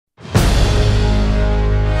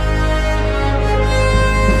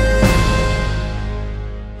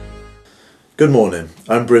Good morning,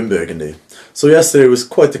 I'm Bryn Burgundy. So yesterday was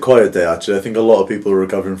quite a quiet day actually. I think a lot of people were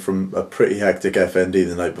recovering from a pretty hectic FND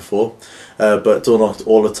the night before. But door knocked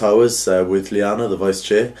all the towers with Liana, the vice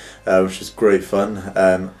chair, which was great fun.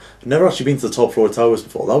 I've never actually been to the top floor of towers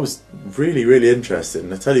before. That was really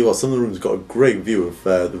interesting. I tell you what, some of the rooms got a great view of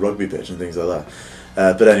the rugby pitch and things like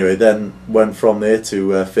that. But anyway, then went from there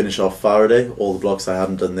to finish off Faraday, all the blocks I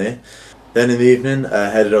hadn't done there. Then in the evening,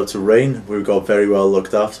 headed out to Rain. We got very well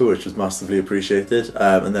looked after, which was massively appreciated.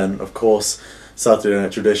 And then, of course, Saturday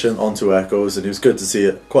night tradition, onto Echoes, and it was good to see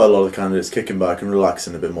quite a lot of the candidates kicking back and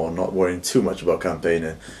relaxing a bit more, not worrying too much about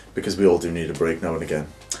campaigning, because we all do need a break now and again.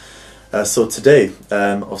 So today,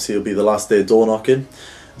 obviously it'll be the last day of door knocking,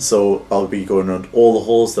 so I'll be going around all the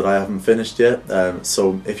halls that I haven't finished yet.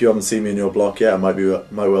 So if you haven't seen me in your block yet, I might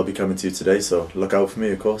well be coming to you today, so look out for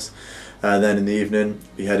me, of course. And then in the evening,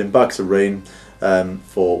 be heading back to Rain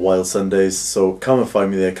for Wild Sundays. So come and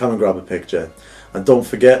find me there, come and grab a picture. And don't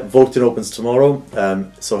forget, voting opens tomorrow,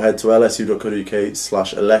 so head to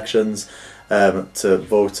lsu.co.uk/elections to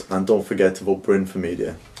vote, and don't forget to vote Bryn for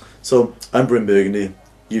media. So I'm Bryn Burgundy,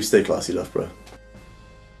 you stay classy, Loughborough.